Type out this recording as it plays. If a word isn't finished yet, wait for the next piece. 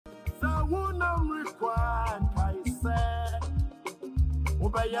wunam required, I said,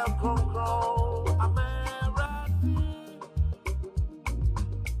 Ubaya Congo, America,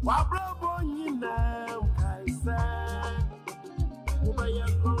 Wabra Bonina, I said, Ubaya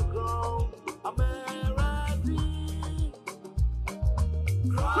Congo, America,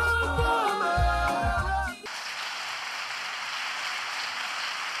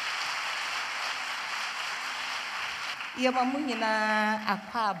 Yamamunina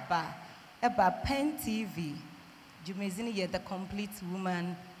Akwaba, Eba Pen TV, Jumezini ye the Complete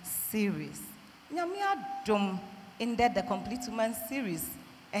Woman series. Nyamia dum in the Complete Woman series.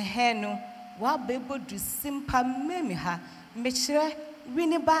 Ehenu, wa bebo du simpa memiha, mechire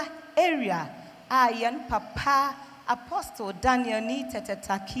WINNEBA area, ayan papa, Apostle Daniel ni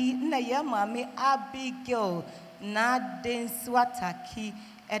tetetaki, na yamami Abigail, na denswataki,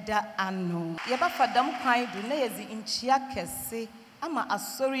 Eda ano. Yaba fadam kwan do na yezi inchia kese ama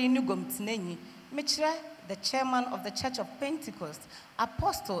asori ni gomtinenyi. Mechire the chairman of the Church of Pentecost,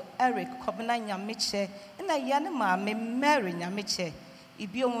 Apostle Eric Kobna Nyamiche, na yane maame Mary Nyamiche.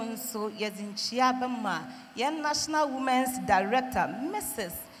 Ibio nso yezi inchia bema yan National Women's Director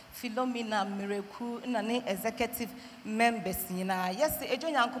Mrs. Philomena Miracle na ne executive members nyina yesi ejo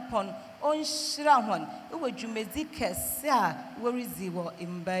nyankopon onhyira hon ewe dwumezi kese a worizi wo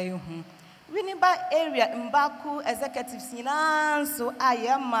imbai hu WINNEBA area Mbaku executives nyina nso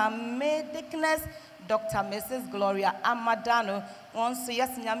ayema Medicness Dr. Mrs. Gloria Amadano onso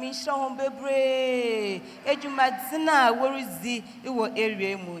yesi nyame nhyira hon bebre edwumadzina worizi ewo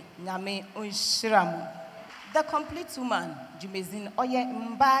area mu nyame onhyira mu. The Complete Woman, Jumezin, Oye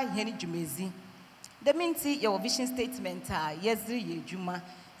Mba Yeni Jumezi. The Minty, your vision statement, Yezri Ye Juma.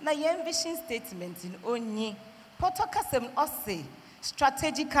 Na yen vision statement in Onyi. Potokasem Ose,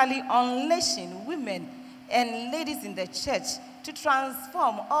 strategically unleashing women and ladies in the church to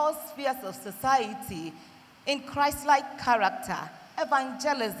transform all spheres of society in Christ-like character,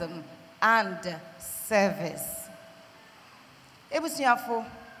 evangelism, and service. Ebusiafo,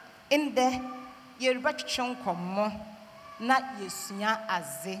 in the Yeribachon komo na yesunya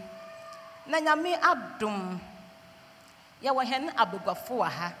aze na nyame adom ya wo hen abogwafo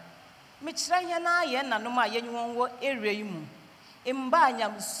ha mechira ye na ye nanom a yenwon wo area yi mu imba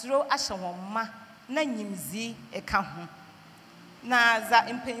nyamsuro ahye wonma na nyimzi eka ho na za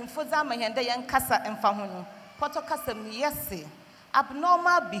impanyimfo za mahende ye nkasa emfa ho no potokasam yesi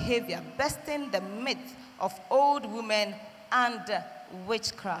abnormal behavior besting the myth of old women and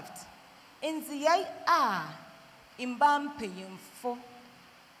witchcraft. Inziyai a imbam peyimfo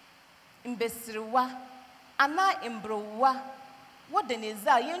imbesiriwa ana imbrowa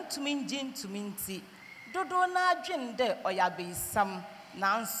wodeneza yentumi nti dodo na adwende oyabesam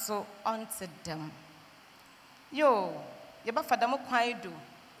nanso onte dem yo yeba fadam kwan do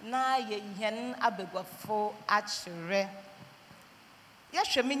na ye yen abegwafo achire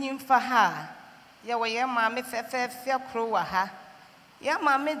yehwe menyimfa ha ye wo ye ma me fefefe krowa ha ya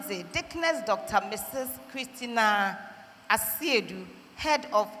mamedze Dickness Dr. Mrs. Christina Asiedu, head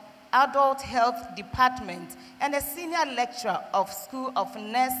of Adult Health Department and a senior lecturer of School of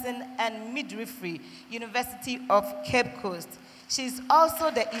Nursing and Midwifery, University of Cape Coast. She is also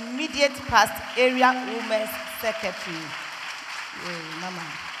the immediate past area women's secretary. Mama.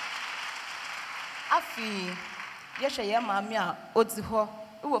 Afi, yesha ya mami a odziho,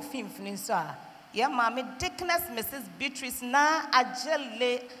 uwo fimfini so a. Yeah, Mammy Dickness Mrs. Beatrice Na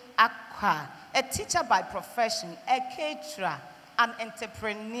Ajele Akwa, a teacher by profession, a caterer, an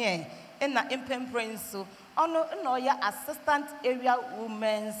entrepreneur, in the Impemprenso, no your assistant area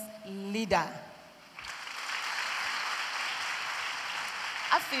women's leader.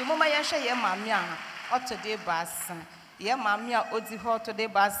 I feel Mama Yasha, yeah, Mamma, or today bassa, yeah, Mamma, Odziho today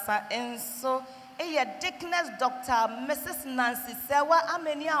bassa, and so. Eya Dickness Dr. Mrs. Nancy Sewa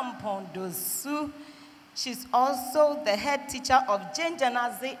Ameniam Pondosu. She's also the head teacher of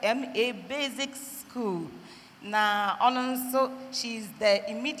Jenjanazi MA Basic School. Now, also, she's the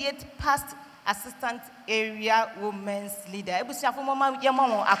immediate past assistant area women's leader. Ebusiafo mama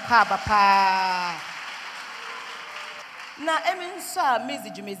yamamo akaba pa. Na eminso a mezi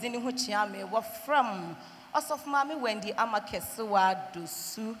jumezini ho chiame wa from Osof Mami Wendy Amakesuwa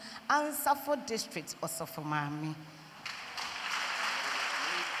Dosu, Ansafo District, Osof Mami.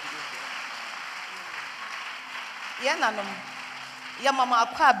 Yananum, Yamama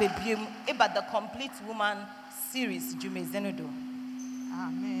Akwa Bebium, about the Complete Woman series, Jumezenodo.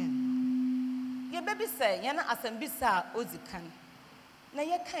 Amen. Your baby say, Yana Asambisa Ozikan. Na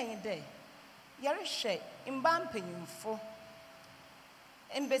ye kind day. Yarishe, Imbam Penyumfo.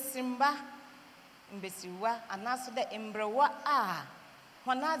 Embesimba. Mbesiwa anaso de embrewa a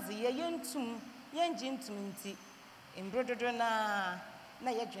Honazi, yentum, yenjintumti, embroidered na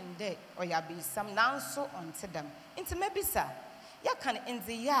yajende, or yabi some now so on to them. Into maybe, sir, ya can in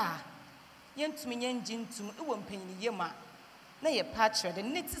the ya, yentum yenjintum, it won't pay yema. Na ye patcher, the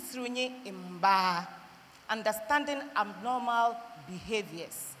knit through ye imba, understanding abnormal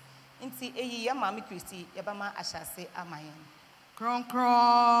behaviors. Inti e ya mami Christy, yabama I shall say amayan. Kron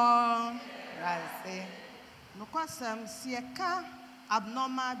kron. Right, No kwasam sieka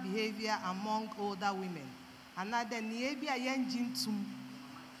abnormal behavior among older women. Another niebia yenjintum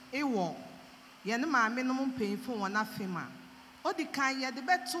ewo. Yene maame no mpanyfo wona fema. Odi kan ye de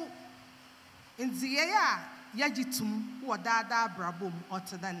beto nziye ya yagitum wo dada brabom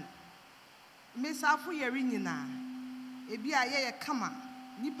otedan. Mesafu yeri nyina. Ebi a ye kama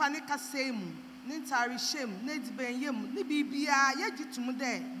nipa ne kasemu ne ntari shem ne dibenyem ne bibia yagitum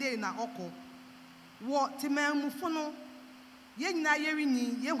de na oko. Wo temamufo no ye nyina yeri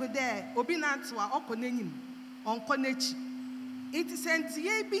ni ye hu de obi na ntewa oko n'enyim onko n'echi. Iti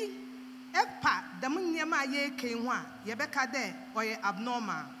sentiye bi epa dam nyema ye ken ho a ye beka de oye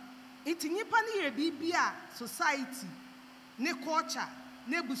abnormal. Iti nipa ne ye bibia society ne culture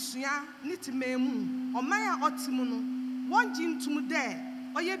ne busua ne temam oman a otimu no wonji ntum de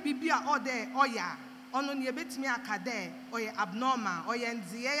oye bibia ode oya ono ne betimi aka de oye abnormal oye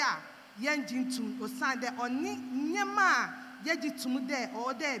nziye ya yenjintum osande oni nyema yejitum de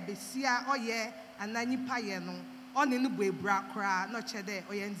o de besia oye ananipa ye no oni no buebra kra no chede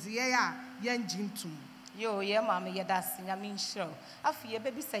oye nziye ya yenjintum yo ye mama ye da sinyame nshiro afi ye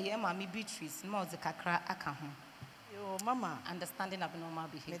baby say ye mama Beatrice no ze kakra aka ho yo mama understanding abnormal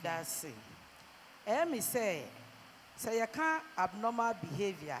behavior me da say me say you can abnormal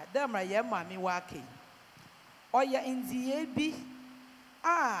behavior dem ra ye mama wake oye nziye bi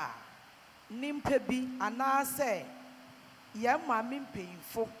nimpe bi anase ye mama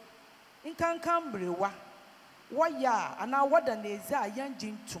mpanyfo nkankan brewa woya ana woda nezi a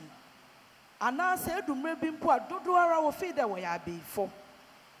yanjintum anase edumre bi mpo adodo ara wo fi de wo ya beifo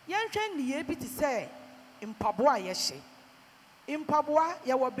yenhwe niye bi ti se mpaboa ye hye mpaboa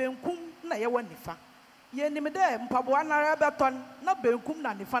ye wo benkum na ye wo nifa ye nim de mpaboa na ra beton na benkum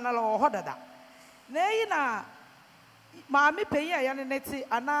na nifa na lo ho dada na yi na maami penyin a yane neti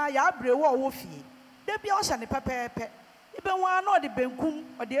ana ya brewo owo fie de bia o hye ne pepepe ibe wan na odi benkum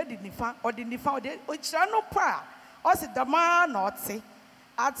odi edi nifa odi ochira no pa o se dama na ote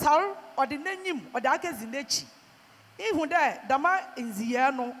atar odi nanyim odi akazi nechi ihu de dama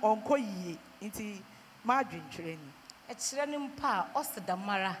nziye no onko yie nti ma dwentwere ni e kire ni mpa o se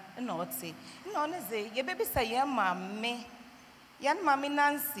damara na ote na one ze ye bebi say ye maame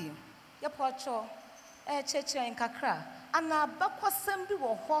Nancy ye pocho cheche nkakra ana bakwasam bi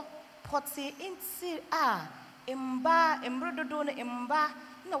wo ho poti inti imba embrododo no imba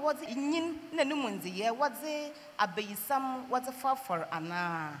na wodi nyin na numunzi ye wodi abeyisam wodi for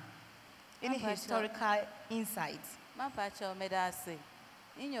ana any historical insight Mampacho medase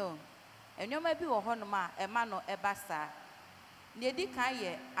inyo enyoma bi wo ho no ma ema no ebasa ne edi kan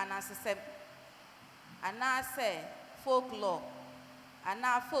ye anasesem anase folklore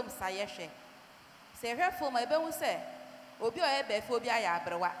ana fom sayehwe se hwe fom ebe hu se obi o ebe fo bi aya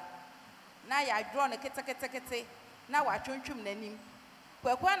abrewa na ya draw ne kete na wa twuntwum nanim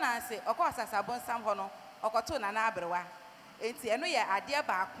kwakwa na ase okọ sasabon sam ho no okoto na na abrewa enti eno ye ade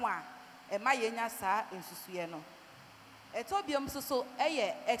ba ako a ema yenya saa ensusuye no etobiom soso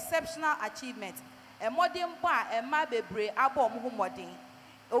eye exceptional achievement modern ba ema bebre abo mo modern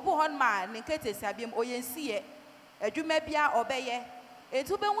obu hon ma ne ketesi abiem oyensiye adwuma bia obeye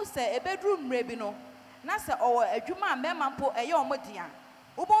enti be hu se ebedru mre bi no na se owo adwuma mema mpo eye omodia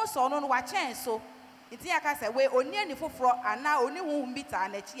ubon so no wa chen so enti aka se we oni ani foforo ana oni hu mbita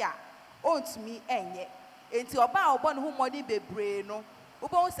na chi a ontumi enye enti oba obo ne hu modern bebre no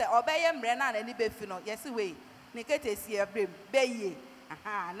ubon se obeye mre na ani befi no yesi we ne ketesi abrem beye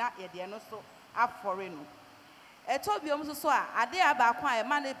na ye de no so afore no etobiom so a ade aba kwa e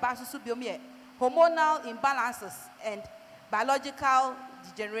ma ne ba so biom ye hormonal imbalances and biological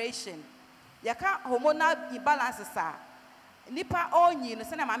degeneration yaka hormonal imbalances a nipa onyi no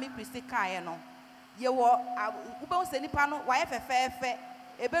se na mama Christy kan no ye wo ubon se nipa no wa efefefe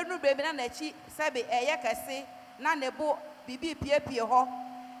ebenu bebi na nachi sebe eye kase na nebo bibi piepie ho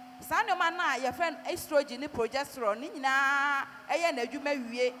sanoma na ye friend estrogen ni progesterone ni nyina eye na adwuma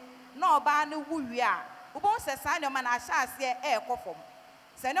wie na oba ne wuwie a ubon se sanoma na ahya ase ekofom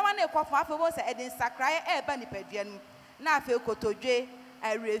sanoma na ekofom afa ubon se edin sakrae eba nipadua nu na afa ekotodwe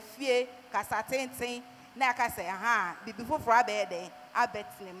arefie kasatenten na aka se bibi foforo abede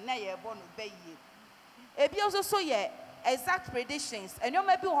abetnem na ye bo no baye ebi oso so ye exact predictions. And you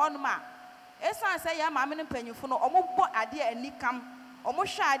may be one man. It's not say, I'm a penny for no, almost idea and nikam,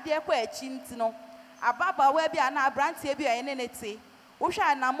 almost shy idea where chintino. A baba will be an abrantia be an entity.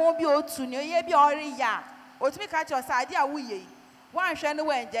 Usha na mobile to New Year be already ya. Or to make your idea we. One shall know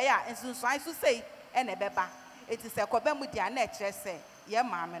when Jaya and soon so I to say, and a beba. It is a cobem with your nature, say, yeah,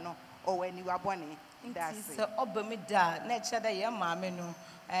 mamma, or when you are born. That's so obamida, nature that your mamma,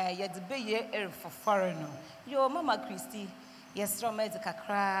 yet be ye for foreigner. Your Mama Christie, yes, so medical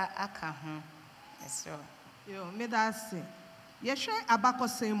cry, I can't. Yes, sir. Yo, me that's it. Yes, sure, abako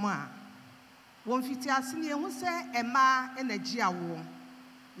say moi. Won fiti asini who say Emma energy awo.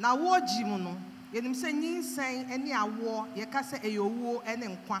 Na wo jimuno. Yenim se nyinsen ene awo ye ka se eyowo ene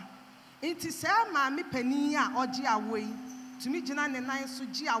nkwa. Enti se maame pani a oji awo yi tumi gina ne nan so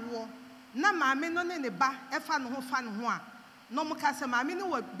ji awo na maame no ne ba efa no ho a no mo ka se maame ne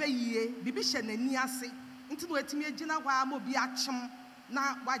wo beyie bibi hye nani ase enti no atumi gina kwa ma obi akyem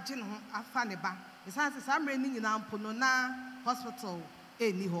na wagye ne ho afa ne ba esan se samre ni nyina mpo no na hospital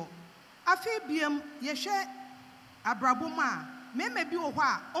eni ho afi biem ye hwe abrabom a meme bi wo ho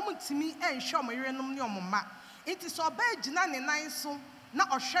a omutimi enhwe omoyerenom ne omma enti so ba gina ne nan so na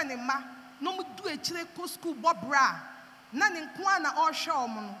ohwe ne ma no mu du ekire ko school bobra na ne nko na ohwe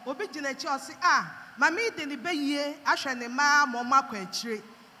omo no obi gina echi o se mami de ne beyie ahwe ne ma mo ma kwa ekire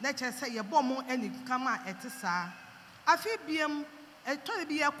na che se ye bom ani kama etesa afi biem eto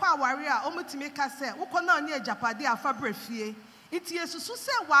bi ye kwa aware a omutimi ka se wo kọ na oni ejapade afa brefie iti yesusu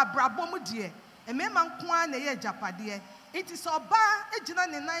se wa abrabom de emema nko na ye ejapade iti so ba ejina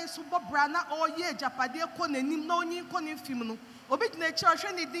ne nan so bobra na oye ejapade ko nanim na onyi ko ne fim no obi gina echi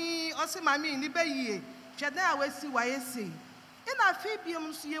ohwe ne din o se mami ni beyie hwede a wasi wa yesi ina afi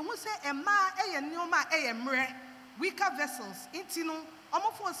biem so ye hu se ema eye neoma eye mre weaker vessels iti no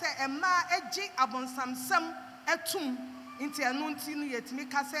omofo se ema eji abonsamsam etum inti anu nti no yetimi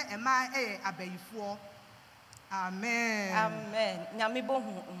ka se ema abayifo. Amen. Amen. Nyame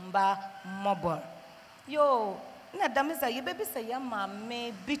bohu mba mobor. Yo, na damisa ye baby say ya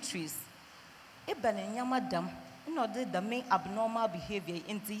mama Beatrice. E bane nyama dam. No de the main abnormal behavior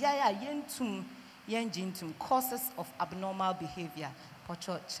inti ya yentum yenjintum causes of abnormal behavior.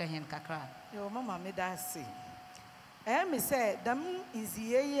 Pocho chehen kakra. Yo mama me da say. Me say dam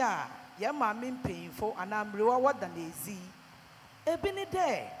iziye ya mama mpanyimfo anamrewa wada na ezi. Ebi ni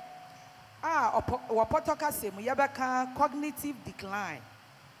de wapotoka semu yebeka cognitive decline.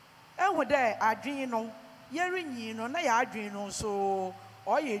 Ehu de adwin no yerinyi no na ya adwin no so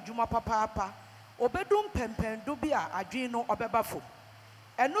oye adwuma papa obedum pempen do bi a adwin no obebafo.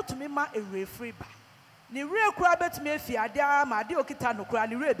 Eno tumi ma ewrefri ba. Ni re kura betumi afi ade ma ade okita no kura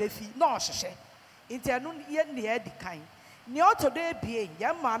ni re befi na ohhehye. Nti eno ye ne edikan. Ni otodo ebie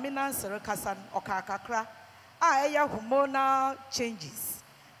ya maame nansere kasa okakakra eya hormonal changes.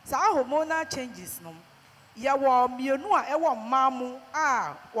 Sa hormonal changes no ya wo mienu a ewo mamu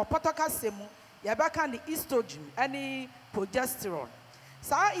wo potoka semu ya baka ni estrogen ani progesterone.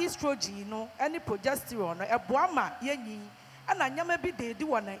 Sa estrogen no ani progesterone no eboa ma yenyin ana nyama bi dedi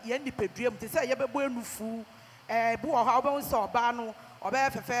wona ye nipaduam te say ye bebo enufu bu wo ha obo nso oba no obe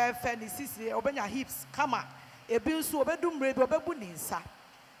fefefe ni sisi obenya hips kama ebi nso obedum re bi obebu ni nsa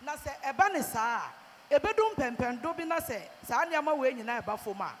na se eba ne saa ebedum pempendo bi na se saa nyama we nyina eba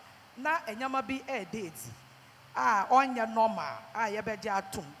foma na enyama bi edeti onya normal ye beje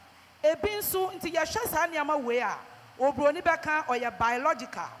atum ebi nso nti ye hwe saa nyama we a obroni beka oye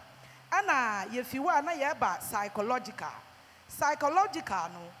biological ana ye fiwa na ye ba psychological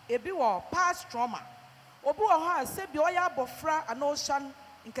no ebi wo past trauma obi wo ha se bi oya abofra anoshan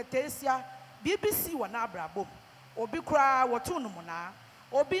nketesia BBC wo na abrabom obi kura wo tunum na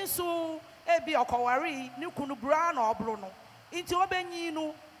obi nso ebi okowari ni kunu bra na obro no nti obenyi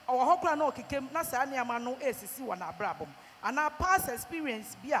no owo hokura na okekem na saa niama no esisi wo na abrabom ana past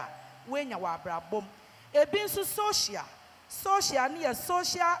experience bia wenya wa abrabom ebi nso social ni ya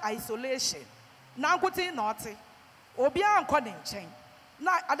social isolation na nkote na ote obi anko ne nchen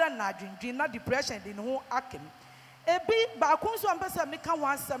na ada na adwindwin na depression de ne ho akem ebi ba ko nso ampesa meka ho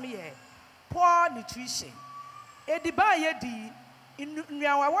asem ye poor nutrition ediba ye di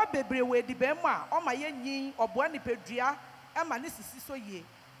nnuawa bebre we ediba mu a o ma ye nyin oboa nipadua e ma ne sisi so ye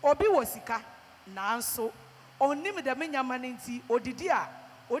obi wo sika na nso onim de menyama ne nti odidi a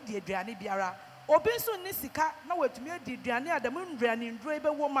odi aduane biara obi nso ne sika na watumi adi aduane a de nduane ndro ebe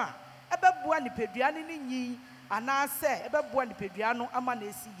wo ma ebeboa nipadua ne nyin ana se ebeboa nipadua no ama na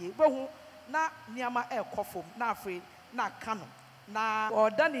esi ye behu na niama ekofom na afre na kano na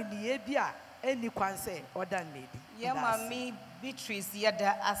odane niye bia eni kwanse odane di ye mami Beatrice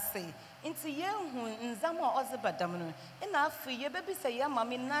yada ase Inti yehu nzamo oziba damno. Ina afi yebebi se ya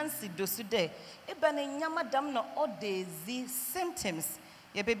mami Nancy dosude. Ebane nyama damno odezi symptoms.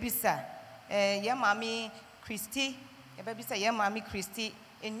 Yebebi sa ya mami Christy. Yebebi sa ya mami Christy.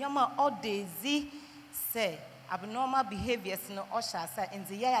 Enyama odezi se abnormal behaviors no osha sa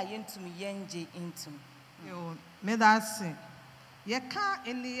inti ya yentum yenje intum. Yo, medase. Ye ka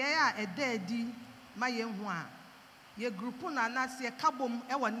eni ye a ededi ma ye hu a. Ye grupu na na se kabom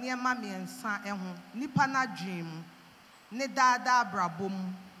e wo niema miensa ho nipa na dwem ne dada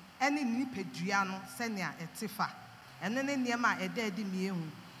brabom ene nipadua no se ne a etefa ene ne niema ededi mi ehu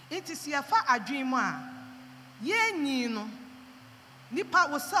iti se ye fa adwem mu a ye nyi no nipa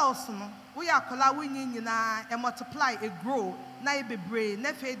wo cells no wo ya kola wo nyi nyina e multiply e grow na e bebre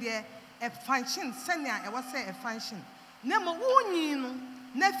na fe de e function se ne a e wo se e function na mo wo nyi no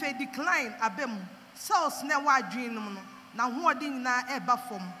na fe decline abem cells na wa adwen no na hoɔde nyina eba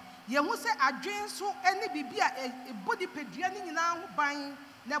fam ye hu se adwen so ene bibia body pedua ni nyina ho ban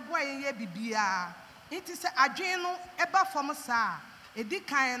na boa ye bibia enti se adwen no eba fam saa edi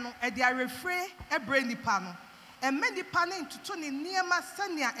kan no e de arefre ebre nipa no emme nipa ne ntuto ne niema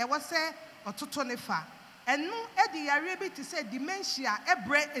sania e wo se ototo ne fa enu e de yare bi ti se dementia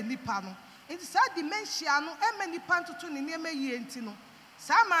ebre enipa no enti sa dementia no emme nipa ntuto ne niema yie enti no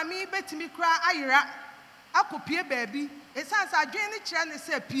sa mami betimi kra ayira akopie baabi esansa adwen ne kire ne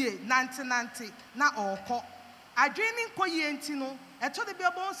se pie nante na okọ adwen ne nkoyie enti no eto de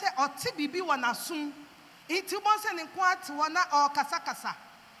biobon se ote bibi wọ nasom enti bon se ne nko ate wọ na okasakasa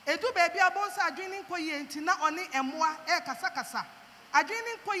edu baabi abon se adwen ne nkoyie enti na one emoa kasakasa adwen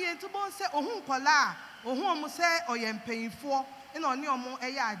ne nkoyie enti bon se ohun kola ohun omo se oyempanyifo ina one omo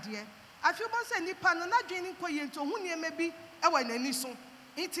eye ade afi bon se nipa no na adwen ne nkoyie enti ohun niema bi ewa nani so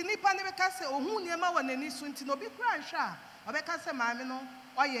iti nipa ne beka se ohun niema wa nani so nti no bi kura nhwa obeka se maame no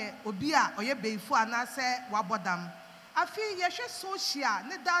oye obi a oye beifo ana se wabodam afi yehwe social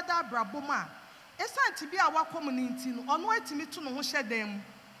ne dada brabom a esanti bi a wakom ne nti no ono atimi to no ho hyedam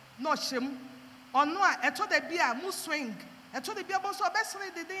no hyem ono a eto da bi a mu swing eto da bi abon so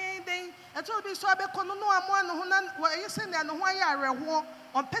obesere den eto bi so abekono no amo no ho na yese ne no ho aye areho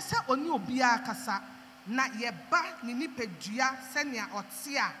on pese oni obi akasa na yeba ni nipadua senia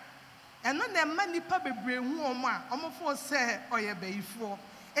ote a eno na ma nipa bebre hu omo a omofo se oyebeyifo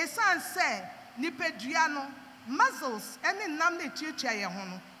esan se nipadua no muscles ene nam na chiachia ye ho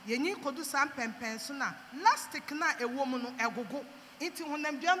no yenyi kodu sam pempen so na elastic na ewo mu no egogo inti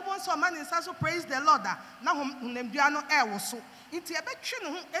honamdua no so ma ne nsa so praise the lord na honamdua no ewo so inti ebetwe no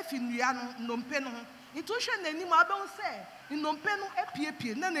ho efi nnua no nnompe no ho inti hwe nanim abehu se nnompe no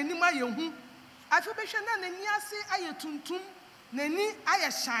epiepie na nanim aye hu afi behwe na nani ase aye tuntum nani aye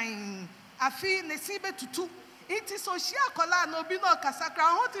shine afi nesi betutu iti social kola na obi no kasakra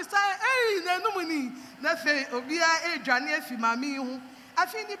ho ti say nanum ni na fe obi a edwane afi mami hu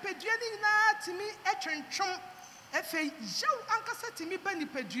afi ni pedua ni na timi etwentwom efe jew ankasa timi ba ni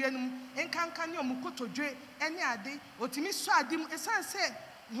pedua num enkanka ne omukotodwe ene ade otimi so ade mu esan se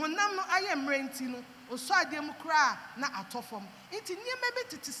honam no aye mrenti no oso ade mu kra na atofom iti niema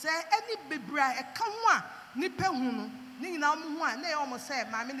betiti se eni bebra e ka ho a nipa hu no ni nyina mo ho a na ye omo se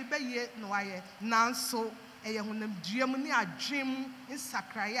maame ne baye no aye nanso eye honam duam ni adwem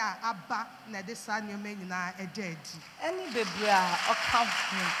nsakraya aba na de sa niema nyina edaadi Eni bebra oka ho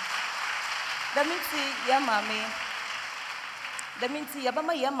Daminti ya mami. Daminti ya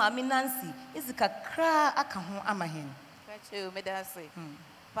bama ya mami Nancy. Izika kra aka ho amahen. Pacho me da say.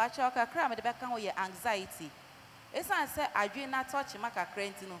 Pacho ka kra me de beka ho ye anxiety. Esan se adwen na touch maka kra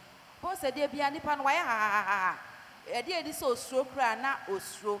ntino. Bo se de bia nipa no waye ha. E de edi so osuro kra na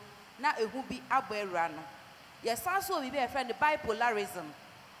osuro na ehu bi abo ewura no. Ye san so obi be friend bipolarism.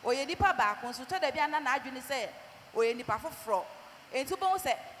 Oye nipa ba ko so to de bia na adwen se oye nipa foforo. Enti bo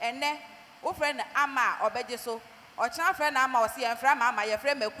se ene wo friend ama obeje so o chan friend ama o se enfra ama ye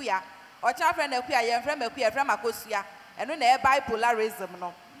friend makuya o chan friend makuya ye friend makuya friend makosua eno na e bipolarism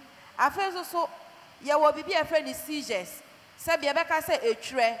no afezo so ye wo bibi e friend seizures se bia beka se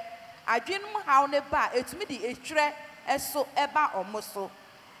etwre adwenum haw ne ba etumi di etwre eso eba omoso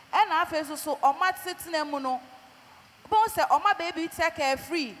e na afezo so o matsetena mu no bon se o ma baby take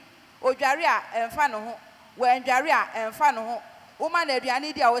free odware a emfa no ho we ndware a emfa no ho woman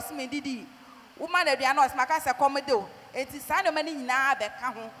aduane di a wosimi didi woman aduane osmaka se komedo enti sa no mani nyina be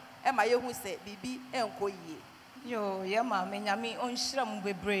ka ho e ma yehu se bibi enko yie Yo, ya mami nyami onhira mu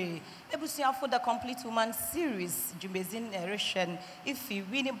bebre. Ebusuafo the complete woman series Jumezin erection ifi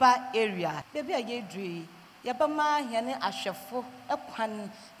WINNEBA area. Baby aye dre. Ya bama hia ne ahwefo ekwan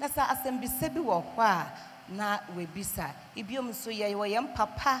na sa asembise bi wo hɔ a na webisa ibiom so ye wo yem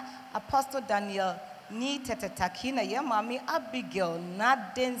papa Apostle Daniel ni tetetaki na ye mami Abigail na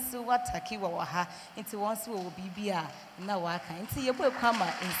densu wataki wo ha nti won so wo bibia na waka nti ye bo kwama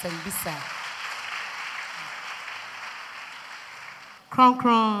nsambisa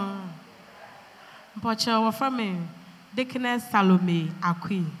Kron Pocha wa from Deaconess Salome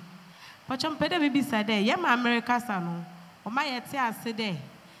Akwi Pocha mpede bibisa de ye ma America sa no o ma yete ase de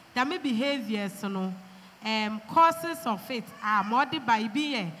da me behaviors no causes of it are modified by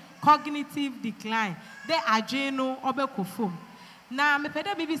being cognitive decline de adwene no obekofom na me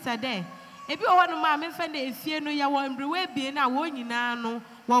pede bibisa de ebi o no ma me fa na efie no ya wo mbrewe bie na wo nyina no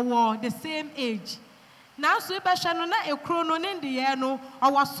wo the same age now so ibehwe no na ekro no ne ndeye no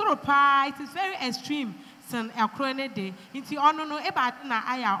owosoro pa it is very extreme san ekro ne de nti ono no eba na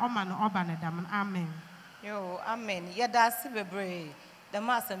aya oma no oba na dam amen yo amen yeda sibebre the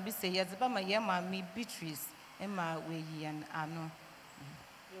master be say yezeba ma ye ma mi Beatrice ema we yen ano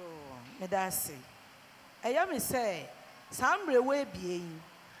yo me da say eya me say sambre we bie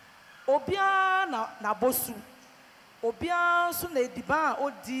obia na bosu obia so na ediban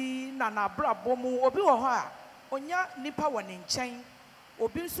odi na brabo mu obi wo ho a onya nipa wo ne nchen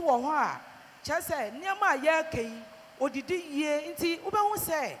obi so wo ho a chese niam a ye kai odidi ye nti ubehu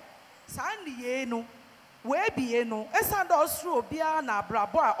say san ye no we bie no esan do osro obia na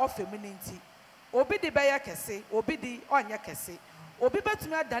brabo a ofem ni nti obi di be ye kese obi di onye kese obi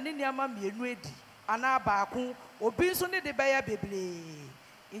betumi adane niam mienu edi ana baako obi so ne de be ye beble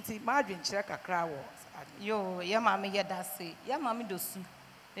nti madwen kire kakra wo yo ye mami yeda se ye mami dosu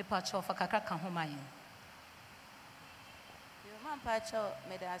me pa cho fa kakra ka homa yen yo man pa cho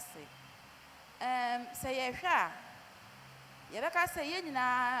me da se say ye hwa ye beka say ye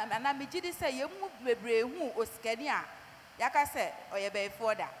nyina na me gidi say ye mu bebre hu osikani a ya ka say oye be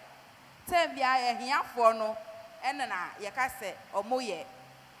fo da tem bia ye hiafo no ene na ye ka say omoye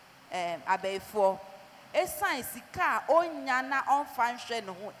abefo esan sika onya na onfa nhwe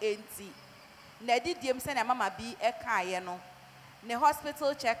no ho enti na didiem se na mama bi ekaye no ne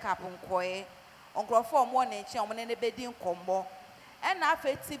hospital check up nkoe onkrofo mo ne nche omo ne bedi nkombo e na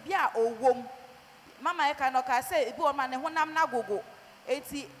afeti bi a owom mama eka no ka se ebi o ma ne honam na gogo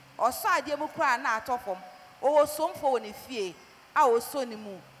enti oso ade mu kra na atofom o somfo ne fie a oso ni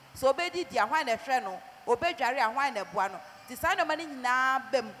mu so obedi dia hwan na hwe no obedware ahwan na bua no ti sa no ma ne nyina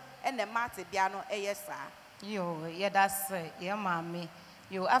bem e ne mate bia no eye saa yo yeda se ye mami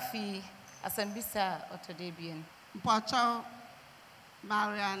yo afi asambisa otodebien Mpocho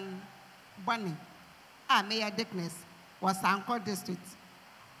Marian Bunny Mayor Dickness was Anchor District.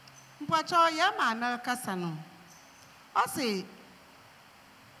 Mpocho Yama America Sano. Ose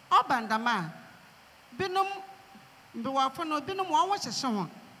Obandama Binum Biwafono Binum Washington.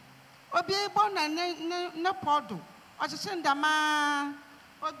 Obi Bona ne Podo, Oshin Dama,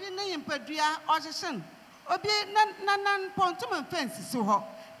 Obi Nayin Pedria, Oshin, Obi Nan Pontum Fence so.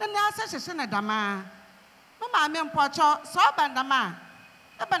 Then I said, Dama. Mamma, me Pocho, so bandama.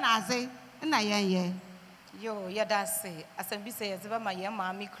 Ebanaze, and I ye. yo yeda se asambisa yezeba ma ye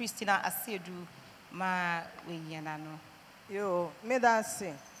mami Christina Asedu ma we yenano Yo, me da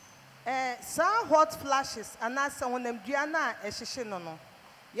say. Some hot flashes and as when them diana ehihye no no.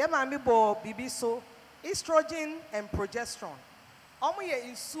 Ye ma me bo bibi so estrogen and progesterone. Omo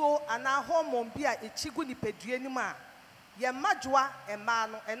ye nsuo ana hormone bi a echigu ni pedua ni ma. Ye madwoa ema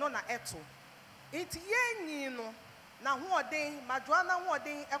no eno na eto. Iti ye nyi no na hoɔden madwoa na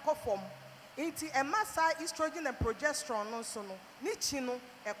hoɔden ekɔfom. Iti ema sa estrogen and progesterone no so no ni chi no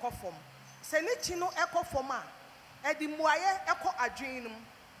ekɔfom. Se ni chi no ekɔfom a edi muaye ekɔ adwen no.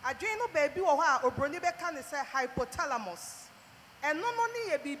 Adwen no baby wo ha obroni beka ne se hypothalamus. Eno no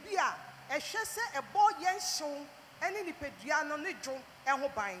ne ye bibi a ehwe se ebo ye nhyew ene ni pedua no ne dwo eho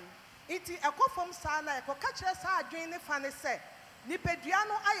ban. Iti ekɔfom sa na ekoka kire sa adwen ne fa ne se ni pedua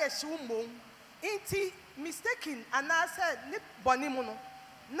no aye hyew mom. Iti mistaken anase ni boni mu no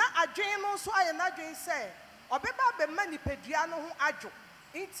na adwen no so aye na adwen se obeba be ma ni pedua no ho adwo.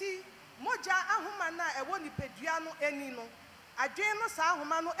 Iti moja ahoma na ewo ni pedua no eni no adwen no sa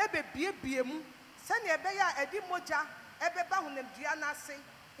ahoma no ebebiebie mu se ne ebeya edi moja ebeba honam dua na ase.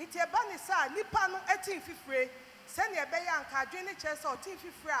 Iti eba ne sa nipa no etin fifire se ne ebeya anka adwen ne kire se otin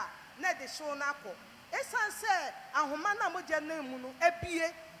fifire a na de hyew na akọ. Esan se ahoma na moja na mu no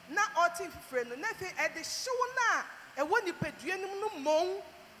ebie na otin fifire no na fe ede hyew na ewo ni pedua nim no mon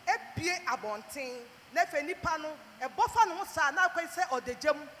ebie abonten na fe nipa no ebofa no sa na akọ se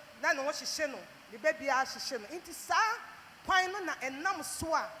odegyam na no hyehye no ne bebia hyehye no. Inti sa kwan no na enam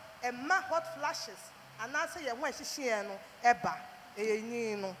so a emma hot flashes anase ye ho hyehye no eba.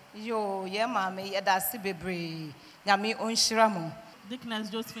 no Yo, yeah, mommy, yeah, that's bebre. Nyami onshiramu. Dickness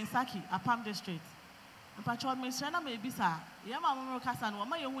Josephine Saki, Apam District. And Patrol Miss Rana may be sir. Yeah, Mamma Cassan, what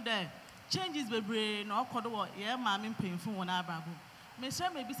my young there. Changes bebre, no codo, yeah, mammy painful one ababu. Miss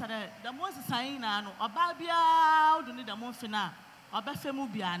Rana may be sir, the most sign and or babia, do need a monfina, or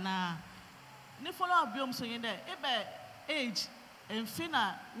befemubiana. Ne follow up biom so in there, ebe age and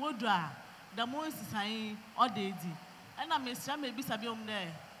fina wodra, the most sign or deity. And I Miss Rana may be sabium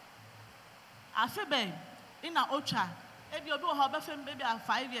there. I feel bad in a ocha. If you do have a maybe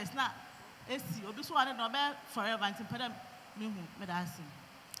 5 years now, AC, or be so I don't know forever until Pedam Medicine.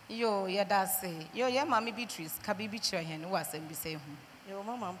 Yo, yeah, that's it. Yo, yeah, mommy Beatrice, Kabibi Chahan, was and be saying, Your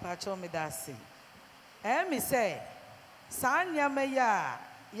mamma patcho me that say. Me say, Sanya meya,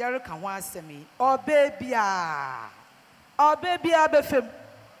 Yaraka wants me, or baby, befim.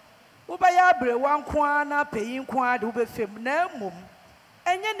 Ubaya bre one kwana, paying quad, ubefim, no mum.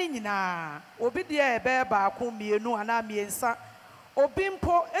 Enye ni nyina obi de ebe ba ko mienu ana miensa obi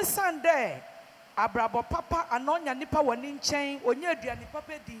mpo esande abrabo papa anonya nipa woni nchen onye aduane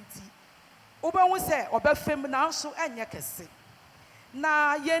papa dinti obehu se obefem na nso enye kese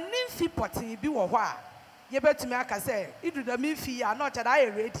na yeni fi potin bi wo ho a ye betumi aka se idu da mi fi ya na ocha da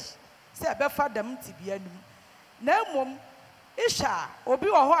ready se ebefa dam tibianum na mom isha obi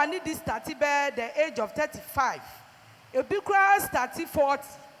wo ho ani di start be the age of 35. Ebi kura starting 40,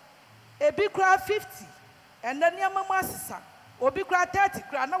 ebi kura 50, and then your mama sisa. Obi kura 30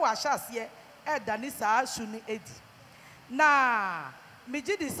 kura na wa shasiye dani saa suni edi. Na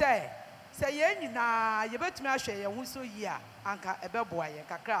mijidi say ye nyina ye betumi ahwe ye ho so yi a anka ebeboa ye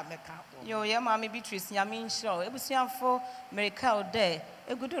kakra meka. Yo, yeah, mommy Beatrice, Yamin Show, Ebusianfo, Miracle Day,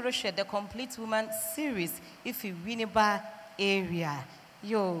 a good Russia, the Complete Woman series, if you WINNEBA area.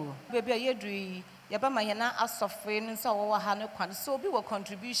 Yo, baby, you dream. Yabama yana asofre nso wo ha ne kwan so bi wo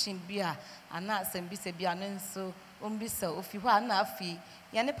contribution bia ana asembi se bia nso ombisa ofi ho ana afi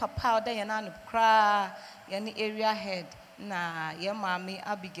yane papa oda yana no kra yane area head na ye mami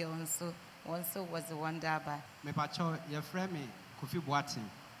Abigail nso wonso was a wonder ba me pacho ye frame me Kofi Boatin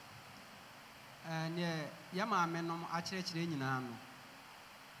ye mami no akire nyina no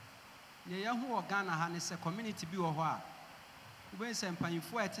ye hu Ghana ha ne se community bi wo ho a when some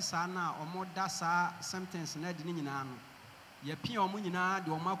painful at Sana or more dasa sometimes not in Ninano. Ye pin or munina, the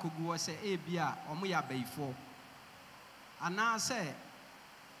Omako go say a beer or Muya bay for. And now say,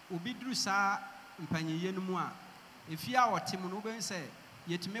 Ubi drew sa and Panyanua. If you are Timon Uben say,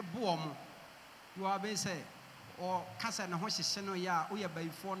 yet me boom, you are bay say, or Casa and Hoshi Seno ya, Uya bay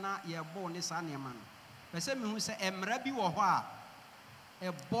for na ye born this animal. But some who say, Emrabi or wha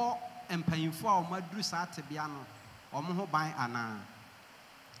a bo and painful or Madru Satabiano. Omo ban ana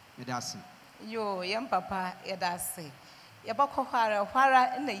medase yo yem papa edase ye bako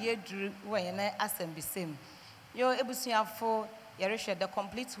hwara na ye duru when na asembisem yo ebusuafo ye rehwe the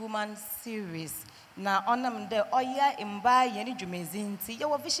Complete Woman series na onam de oya imba ye ni dwumezinti ye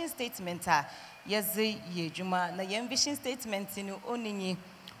wo vision statement a ye ze ye dwuma na ye vision statement ni oninyi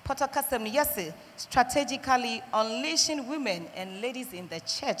Potokasem yes, strategically unleashing women and ladies in the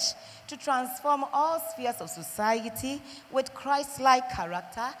church to transform all spheres of society with Christ-like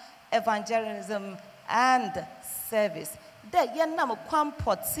character, evangelism, and service. De yenam kwam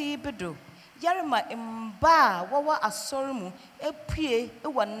poti bedo. Yarima imba wawa asorumu epie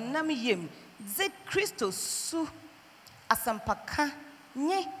ewa nam yem ze Christo su asampaka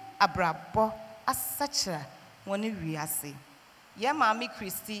nye abrabo asacha woni wiase. Ye mami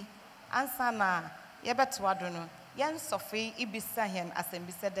Christy ansa na ye beto adono yen sofi ibisa hen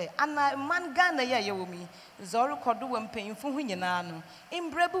asembisa de ana man Ghana ye wo mi zoru kodo wo mpanyimfo hu nyina no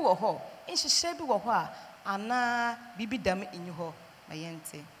imbre bi wo ho nhihye bi wo ho a ana bibi dam inyi ho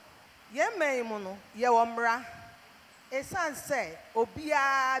mayente ye mai mu no ye wo mra esan se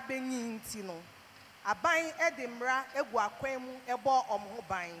obia benyinti no aban ede mra egu akwan mu ebo omho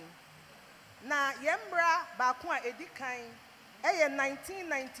ban na ye mra ba ko a edikan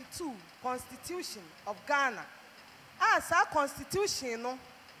 1992 Constitution of Ghana. As our constitution, no,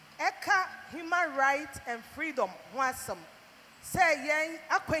 eka human rights and freedom wasam. Say yen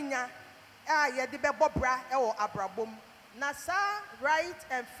akwenya ye de bebobra ewo abrabom. Na sa right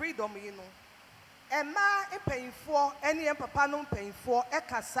and freedom you know. Emma empayinfo ene empapa no empayinfo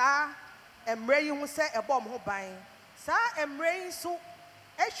eka sa emre yi hu se ebom ho ban. Sa emre yi so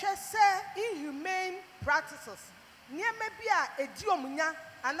ehwe se inhumane practices. Nieme bia ediomunya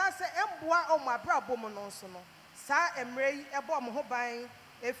anase emboa omabrabom no nso no sa emrei ebo mo ho ban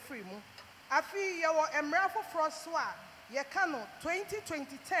efri mu afi ye wo emra foforo so a ye ka no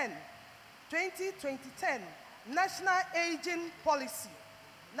 2010 national aging policy.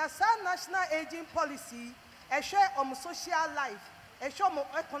 Na sa national aging policy, social life,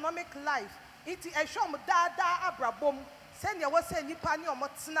 economic life, iti dada abrabom, send your say nipa ni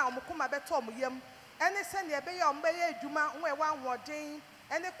omotina omukuma beto omuyem, ene send your be juma unwe wan wording,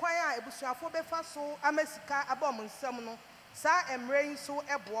 ene kwaya ebusuafo befa so amesika abom nsem no, sa emrain so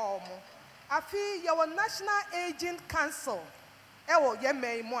eboa omo. Afi your National Aging Council, ewo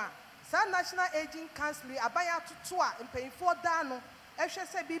yemei mo a. Sa National Aging Council abaya tutua mpanyinfo da no, ehwe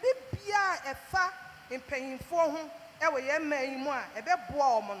se bibi bia efa mpanyinfo ho ewo yemei mo a ebeboa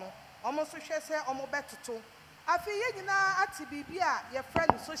omo no. Omo so hwe se omo betoto. Afi ye nyina ati bibi a ye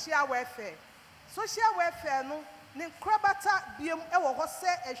friend social welfare. Social welfare no ne krabata biem ewo ho se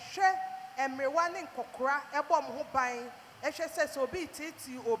ehwe emrewa ne nkokora ebom ho ban. Ehwe se obi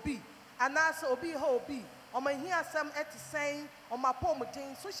titi obi anase obi ho obi omahia sam etisen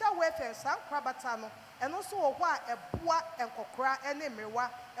omapomuden social welfare san krabata no eno so wo ho a eboa enkokora ene mrewa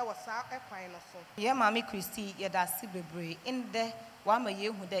e wo sa ekwan no so ye mami Christy ye da si bebre inde wa ma ye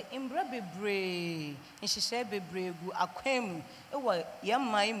hu de imbra bebre nhihye bebre gu akwam e wo ye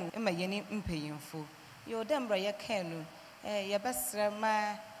mai mu e ma ye ni mpeyimfo ye de mbra ye kan no ye besra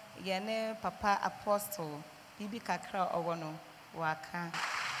ma ye ne papa apostle bibi kakra owo no waka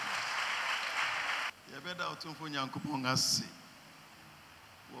Yabeda otumfo nyankopon ngase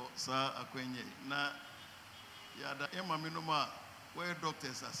wo sa akwenye na yada emame no ma we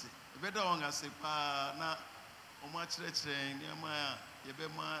doctors ase yabeda on ase pa na o ma kirekire ni ama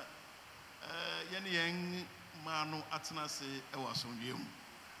yebema yene yen ma no atena se e wasonwie mu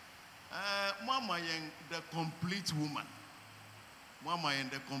mama yen the complete woman mama yen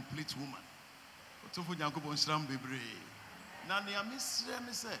the complete woman otumfo nyankopon shram bebre na ne amisre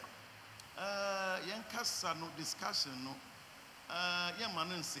me se yen kasa no discussion no yen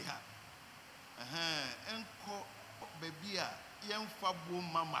manen se ha enko baby a yen fa bo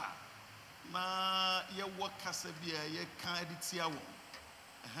mama na ye wo kasa bia ye kan editia wo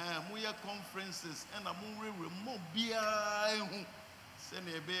mo ye conferences and mo rewe mo bia ehu se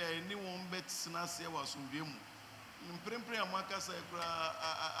na ebe ni won betsina se wa so wie mu mprempre amakasa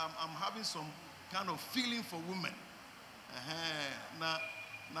I'm having some kind of feeling for women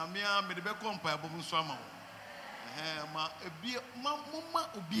na mia me de be kompa abom nso ama wo ma ebi ma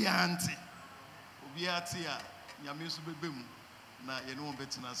obi ante a nyame nso bebem na ye ne won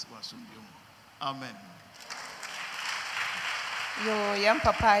betina se wa so mu amen yo yam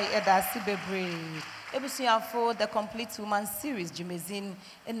papa e da si bebre ebusuafo the complete woman series jumezin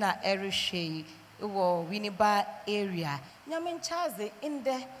na erihwe wo WINNEBA area nyame nchaze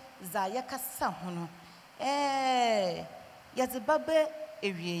inde za yakasa ho no yazibabe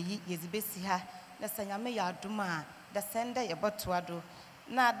ewiyi yezibesi ha na sanyame ya adoma da sende ye botoado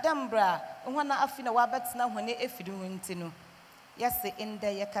na dambra hwana afina wabetina hwane efidi hunti no yase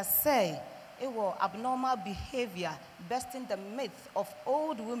inde yakase ewo abnormal behavior besting the myth of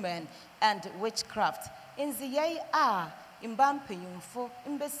old women and witchcraft inziyai a imbampeyumfo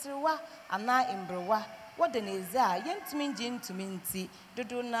imbesirwa ana imbrewa wodeneza yentumi njintumi nti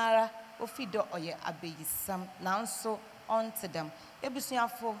dodo nara ofido oye abeyisam nanso onto them.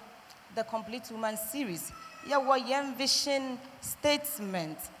 Ebusuafo, the complete woman series. Ya wo yen vision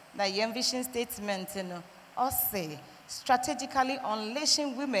statement. Na yen vision statement no say strategically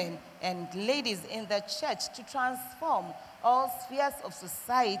unleashing women and ladies in the church to transform all spheres of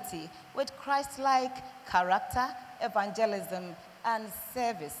society with Christ-like character, evangelism, and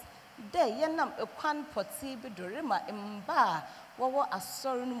service. De yenam ekwan poti bidorima imba wawo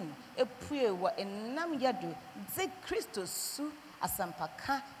asorunu epue wa enam yado ze Kristo su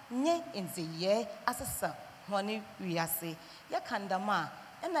asampaka nye nzeye asesa honi wiase yakandama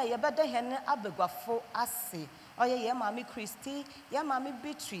ena yebeda hene abegwafo ase oye ye mami Christy ye mami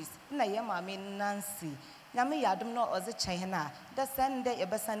Beatrice na ye mami Nancy nyame yadom no oze chehena da sende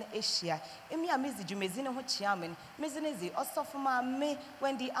yebesan Asia emi amizi jumezine ho chiamen mezinezi osofuma me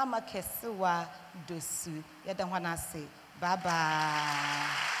wendi amakesewa dosu yeda hwana ase bye bye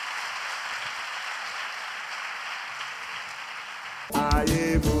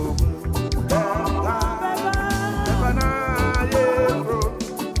Aye, boo.